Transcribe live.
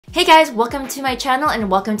Hey guys, welcome to my channel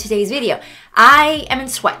and welcome to today's video. I am in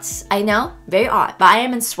sweats. I know, very odd, but I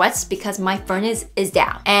am in sweats because my furnace is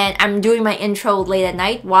down and I'm doing my intro late at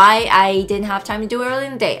night. Why I didn't have time to do it early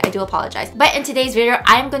in the day, I do apologize. But in today's video,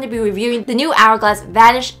 I'm going to be reviewing the new HOURGLASS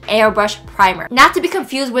Vanish Airbrush Primer. Not to be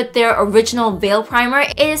confused with their original Veil Primer,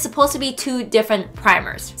 it is supposed to be two different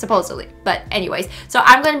primers, supposedly. But anyways, so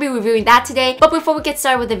I'm going to be reviewing that today. But before we get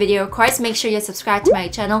started with the video, of course, make sure you subscribe to my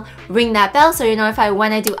channel, ring that bell so you're notified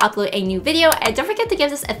when I do upload a new video, and don't forget to give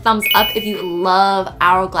this a thumbs up if you love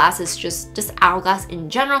hourglasses, just hourglass in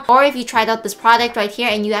general, or if you tried out this product right here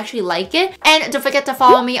and you actually like it. And don't forget to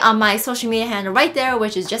follow me on my social media handle right there,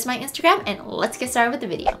 which is just my Instagram, and let's get started with the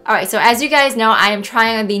video. Alright, so as you guys know, I am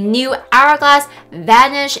trying on the new HOURGLASS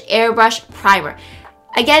Vanish Airbrush Primer.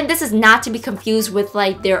 Again, this is not to be confused with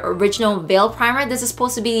like their original Veil Primer. This is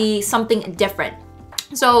supposed to be something different.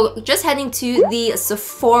 So just heading to the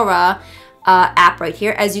Sephora app right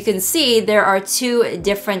here, as you can see, there are two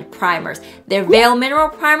different primers. Their Veil Mineral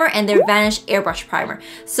Primer and their Vanish Airbrush Primer.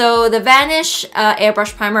 So the Vanish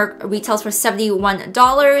Airbrush Primer retails for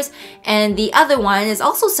 $71 and the other one is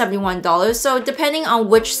also $71. So depending on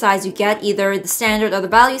which size you get, either the standard or the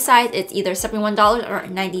value size, it's either $71 or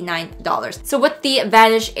 $99. So with the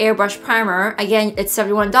Vanish Airbrush Primer, again, it's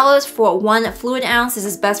 $71 for 1 fluid ounce. This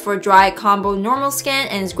is best for dry, combo, normal skin,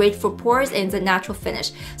 and it's great for pores and it's a natural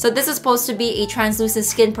finish. So this is supposed to be a translucent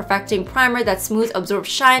skin perfecting primer that smooths, absorbs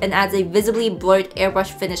shine, and adds a visibly blurred airbrush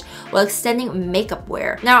finish while extending makeup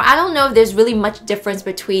wear. Now, I don't know if there's really much difference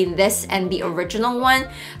between this and the original one,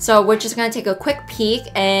 so we're just gonna take a quick peek.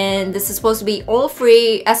 And this is supposed to be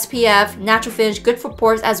oil-free, SPF, natural finish, good for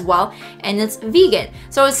pores as well, and it's vegan.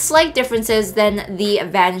 So it's slight differences than the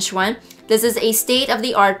Vanish one. This is a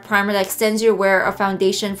state-of-the-art primer that extends your wear of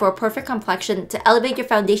foundation for a perfect complexion to elevate your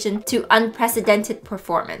foundation to unprecedented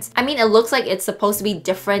performance. I mean, it looks like it's supposed to be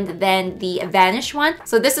different than the Vanish one.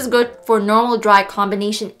 So this is good for normal, dry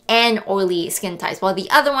combination and oily skin types, while the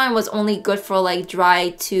other one was only good for like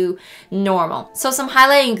dry to normal. So some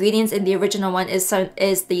highlight ingredients in the original one is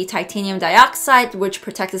the titanium dioxide, which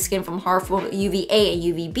protects the skin from harmful UVA and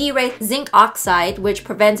UVB rays, zinc oxide, which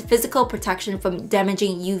prevents physical protection from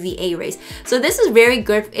damaging UVA rays. So this is very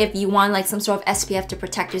good if you want like some sort of SPF to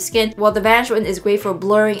protect your skin, while the Vanish one is great for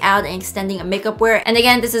blurring out and extending a makeup wear. And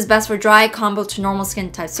again, this is best for dry, combo to normal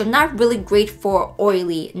skin types, so not really great for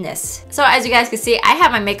oiliness. So as you guys can see, I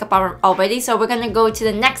have my makeup on already, so we're gonna go to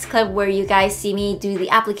the next clip where you guys see me do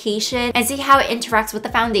the application and see how it interacts with the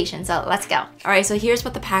foundation. So let's go. Alright, so here's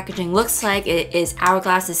what the packaging looks like. It is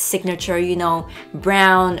HOURGLASS's signature, you know,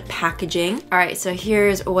 brown packaging. Alright, so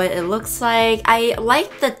here's what it looks like. I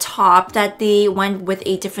like the top that they went with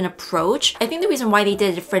a different approach. I think the reason why they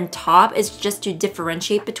did a different top is just to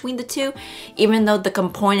differentiate between the two, even though the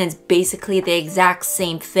component is basically the exact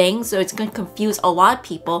same thing. So it's going to confuse a lot of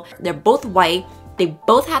people. They're both white. They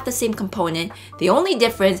both have the same component. The only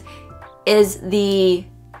difference is the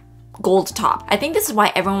gold top. I think this is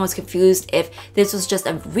why everyone was confused if this was just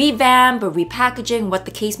a revamp or repackaging, what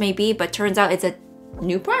the case may be, but turns out it's a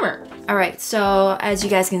new primer. Alright, so as you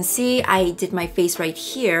guys can see, I did my face right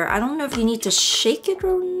here. I don't know if you need to shake it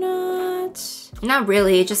or not. Not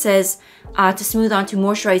really. It just says to smooth onto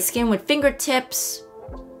moisturized skin with fingertips.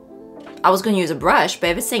 I was going to use a brush, but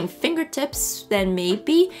if it's saying fingertips, then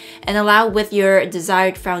maybe. And allow with your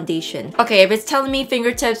desired foundation. Okay, if it's telling me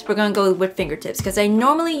fingertips, we're going to go with fingertips because I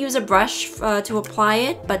normally use a brush to apply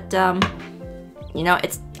it, but you know,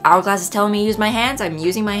 it's HOURGLASS is telling me to use my hands, I'm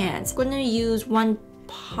using my hands. I'm going to use one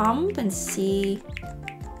pump and see.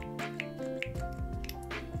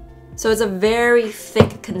 So it's a very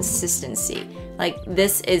thick consistency. Like,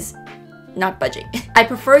 this is not budging. I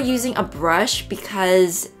prefer using a brush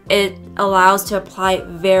because it allows to apply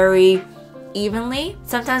very evenly.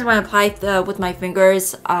 Sometimes when I apply with my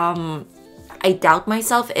fingers, I doubt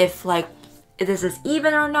myself if like this is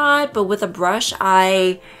even or not, but with a brush,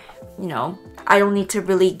 you know, I don't need to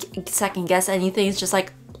really second guess anything. It's just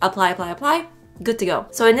like apply, apply, apply, good to go.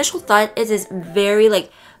 So initial thought is it's very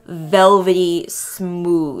like velvety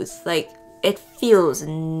smooth, like it feels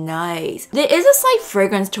nice. There is a slight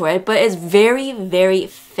fragrance to it, but it's very, very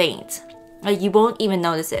faint. Like, you won't even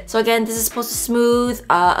notice it. So again, this is supposed to smooth,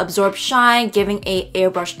 absorb shine, giving a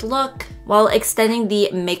airbrushed look while extending the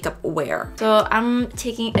makeup wear. So I'm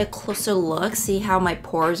taking a closer look, see how my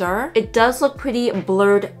pores are. It does look pretty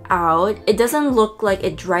blurred out. It doesn't look like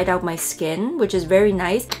it dried out my skin, which is very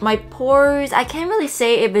nice. My pores, I can't really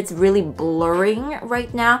say if it's really blurring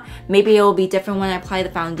right now. Maybe it will be different when I apply the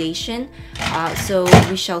foundation. So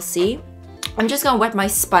we shall see. I'm just gonna wet my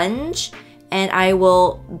sponge and I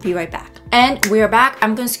will be right back. And we are back.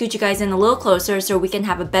 I'm gonna scoot you guys in a little closer so we can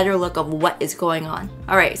have a better look of what is going on.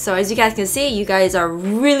 Alright, so as you guys can see, you guys are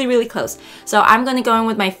really, really close. So I'm gonna go in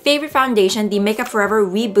with my favorite foundation, the Makeup Forever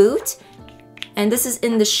Reboot. And this is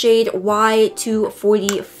in the shade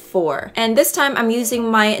Y244. And this time I'm using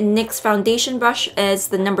my NYX foundation brush as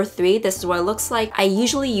the number 3. This is what it looks like. I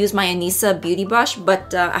usually use my Anissa beauty brush,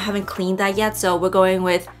 but I haven't cleaned that yet, so we're going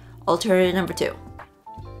with alternative number 2.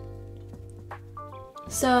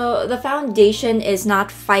 So the foundation is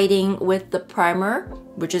not fighting with the primer,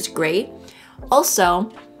 which is great.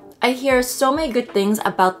 Also, I hear so many good things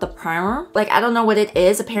about the primer. Like, I don't know what it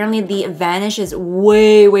is. Apparently the Vanish is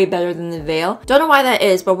way, way better than the Veil. Don't know why that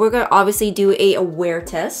is, but we're gonna obviously do a wear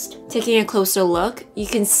test. Taking a closer look, you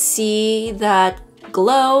can see that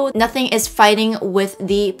glow. Nothing is fighting with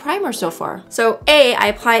the primer so far. So A, I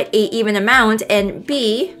applied an even amount, and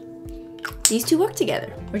B, these two work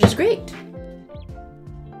together, which is great.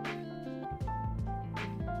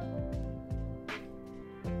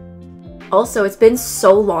 Also, it's been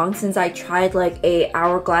so long since I tried like a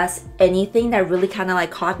Hourglass anything that really kind of like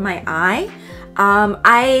caught my eye.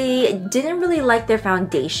 I didn't really like their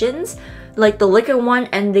foundations, like the liquid one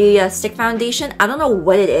and the stick foundation. I don't know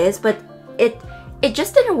what it is, but it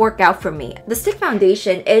just didn't work out for me. The stick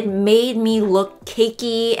foundation, it made me look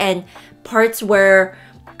cakey, and parts where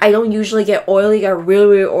I don't usually get oily got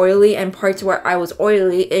really, really oily, and parts where I was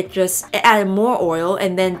oily, it added more oil,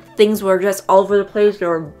 and then things were just all over the place. They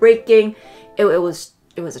were breaking. It was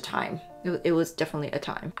a time. It was definitely a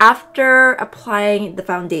time. After applying the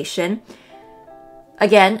foundation,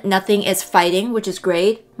 again, nothing is fighting, which is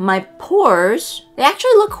great. My pores, they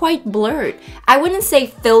actually look quite blurred. I wouldn't say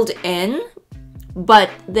filled in, but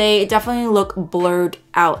they definitely look blurred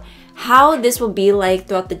out. How this will be like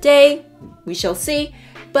throughout the day, we shall see.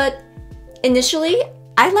 But initially,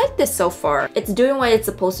 I like this so far. It's doing what it's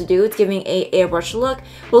supposed to do. It's giving a airbrush look.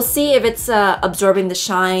 We'll see if it's absorbing the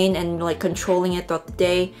shine and like controlling it throughout the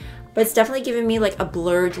day. But it's definitely giving me like a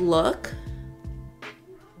blurred look.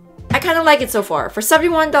 I kind of like it so far. For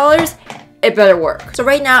 $71, it better work. So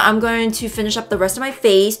right now, I'm going to finish up the rest of my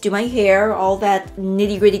face, do my hair, all that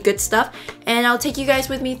nitty-gritty good stuff. And I'll take you guys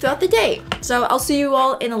with me throughout the day. So I'll see you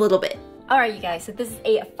all in a little bit. Alright you guys, so this is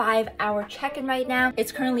a 5-hour check-in right now.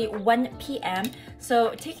 It's currently 1 p.m.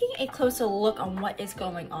 So taking a closer look on what is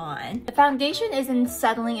going on. The foundation isn't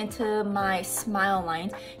settling into my smile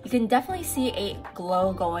lines. You can definitely see a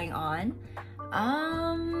glow going on.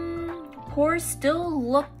 Pores still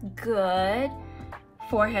look good.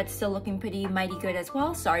 Forehead still looking pretty mighty good as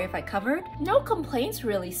well. Sorry if I covered. No complaints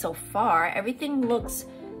really so far. Everything looks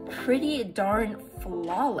pretty darn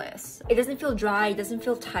flawless. It doesn't feel dry, it doesn't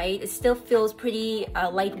feel tight, it still feels pretty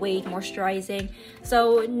lightweight, moisturizing,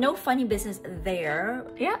 so no funny business there.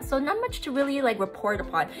 Yeah, so not much to really like report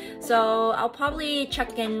upon. So I'll probably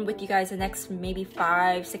check in with you guys the next maybe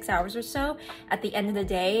 5-6 hours or so at the end of the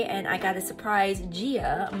day, and I got to surprise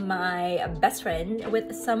Gia, my best friend,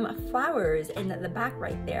 with some flowers in the back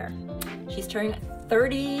right there. She's turning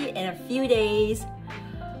 30 in a few days.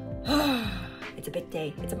 It's a big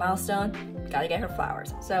day. It's a milestone. Gotta get her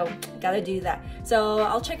flowers. So, gotta do that. So,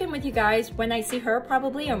 I'll check in with you guys when I see her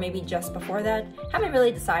probably, or maybe just before that. Haven't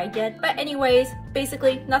really decided yet. But anyways,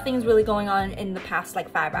 basically, nothing's really going on in the past like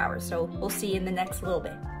 5 hours. So, we'll see in the next little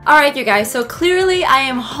bit. Alright, you guys. So, clearly I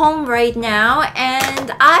am home right now,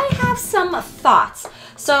 and I have some thoughts.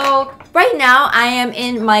 So, right now I am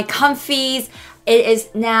in my comfies. It is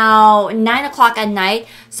now 9 o'clock at night,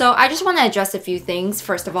 so I just want to address a few things.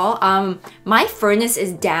 First of all, my furnace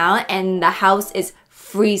is down and the house is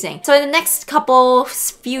freezing. So in the next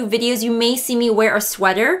few videos, you may see me wear a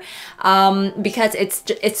sweater because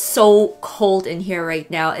it's so cold in here right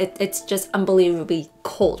now. It's just unbelievably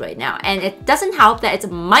cold right now, and it doesn't help that it's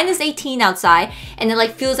minus 18 outside and it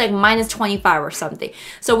like feels like minus 25 or something.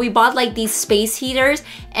 So we bought like these space heaters,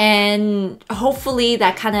 and hopefully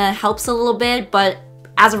that kind of helps a little bit, but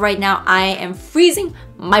as of right now I am freezing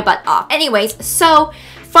my butt off. Anyways, so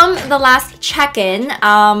from the last check-in,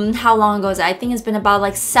 how long ago is it? I think it's been about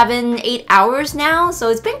like 7-8 hours now, so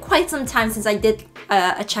it's been quite some time since I did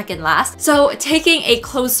a check-in last. So taking a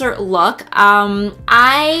closer look,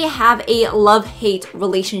 I have a love-hate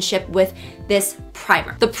relationship with this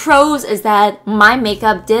primer. The pros is that my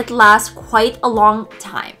makeup did last quite a long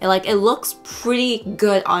time. It looks pretty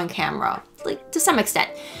good on camera, like to some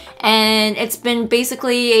extent. And it's been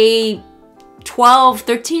basically a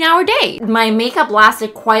 12-13 hour day. My makeup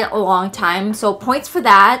lasted quite a long time, so points for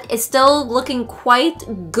that. It's still looking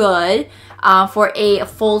quite good for a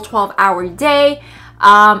full 12-hour day.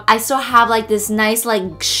 I still have like this nice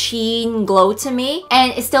like sheen glow to me,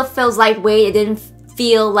 and it still feels lightweight. It didn't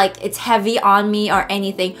feel like it's heavy on me or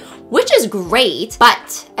anything, which is great.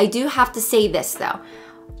 But I do have to say this though.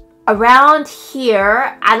 Around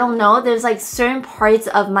here, I don't know, there's like certain parts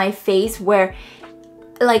of my face where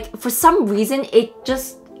like for some reason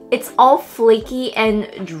it's all flaky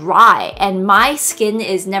and dry, and my skin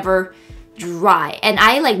is never dry, and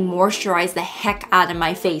I like moisturize the heck out of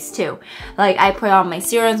my face too. Like I put on my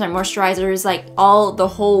serums, my moisturizers, like all the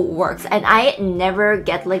whole works, and I never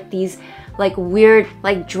get like these like weird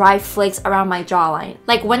like dry flakes around my jawline.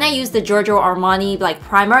 Like when I use the Giorgio Armani like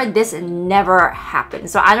primer, this never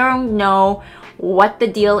happens. So I don't know what the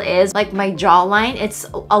deal is. Like my jawline, it's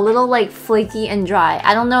a little like flaky and dry.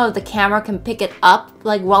 I don't know if the camera can pick it up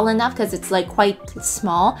like well enough because it's like quite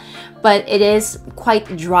small, but it is quite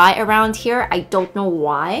dry around here. I don't know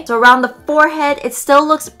why. So around the forehead, it still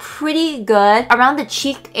looks pretty good. Around the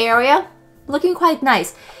cheek area, looking quite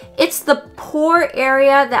nice. It's the pore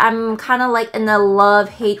area that I'm kind of like in a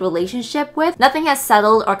love-hate relationship with. Nothing has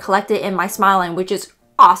settled or collected in my smile line, which is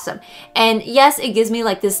awesome. And yes, it gives me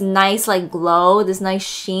like this nice like glow, this nice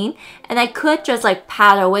sheen, and I could just like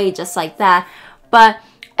pat away just like that, but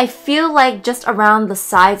I feel like just around the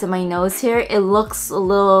sides of my nose here, it looks a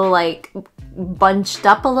little like bunched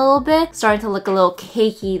up a little bit, starting to look a little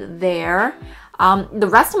cakey there. The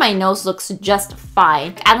rest of my nose looks just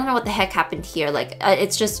fine. I don't know what the heck happened here. Like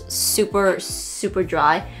it's just super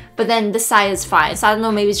dry. But then this side is fine. So I don't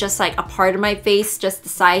know, maybe it's just like a part of my face just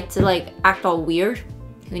decided to like act all weird.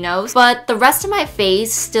 Who knows? But the rest of my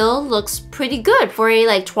face still looks pretty good for a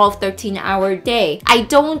like 12-13 hour day. I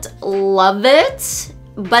don't love it,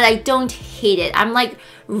 but I don't hate it. I'm like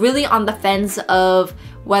really on the fence of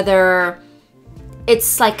whether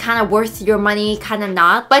it's like kind of worth your money, kind of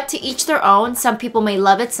not. But to each their own. Some people may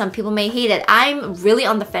love it, some people may hate it. I'm really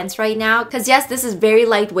on the fence right now because yes, this is very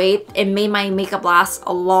lightweight. It made my makeup last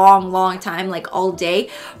a long time, like all day.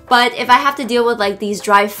 But if I have to deal with like these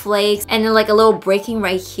dry flakes and then like a little breaking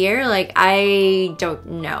right here, like I don't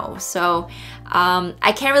know. So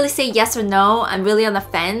I can't really say yes or no. I'm really on the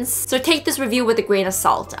fence. So take this review with a grain of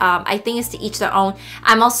salt. I think it's to each their own.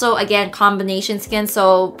 I'm also, again, combination skin,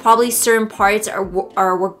 so probably certain parts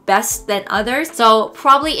work best than others. So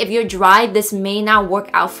probably if you're dry, this may not work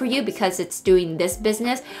out for you because it's doing this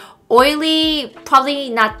business. Oily, probably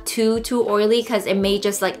not too oily because it may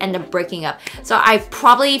just like end up breaking up. So I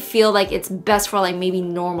probably feel like it's best for like maybe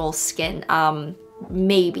normal skin.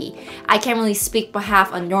 Maybe. I can't really speak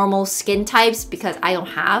behalf of normal skin types because I don't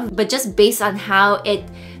have, but just based on how it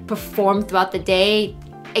performed throughout the day,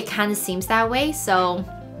 it kind of seems that way. So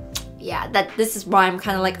yeah, this is why I'm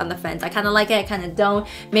kind of like on the fence. I kind of like it, I kind of don't.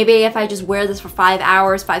 Maybe if I just wear this for 5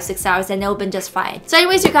 hours, 5-6 hours, then it'll been just fine. So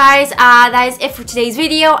anyways, you guys, that is it for today's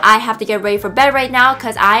video. I have to get ready for bed right now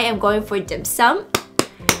because I am going for dim sum.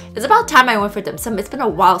 It's about time I went for dim sum. It's been a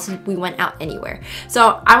while since we went out anywhere.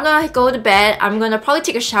 So I'm gonna go to bed. I'm gonna probably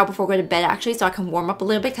take a shower before going to bed actually so I can warm up a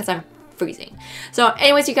little bit because I'm freezing. So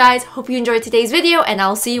anyways, you guys, hope you enjoyed today's video and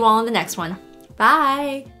I'll see you all in the next one.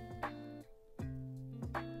 Bye!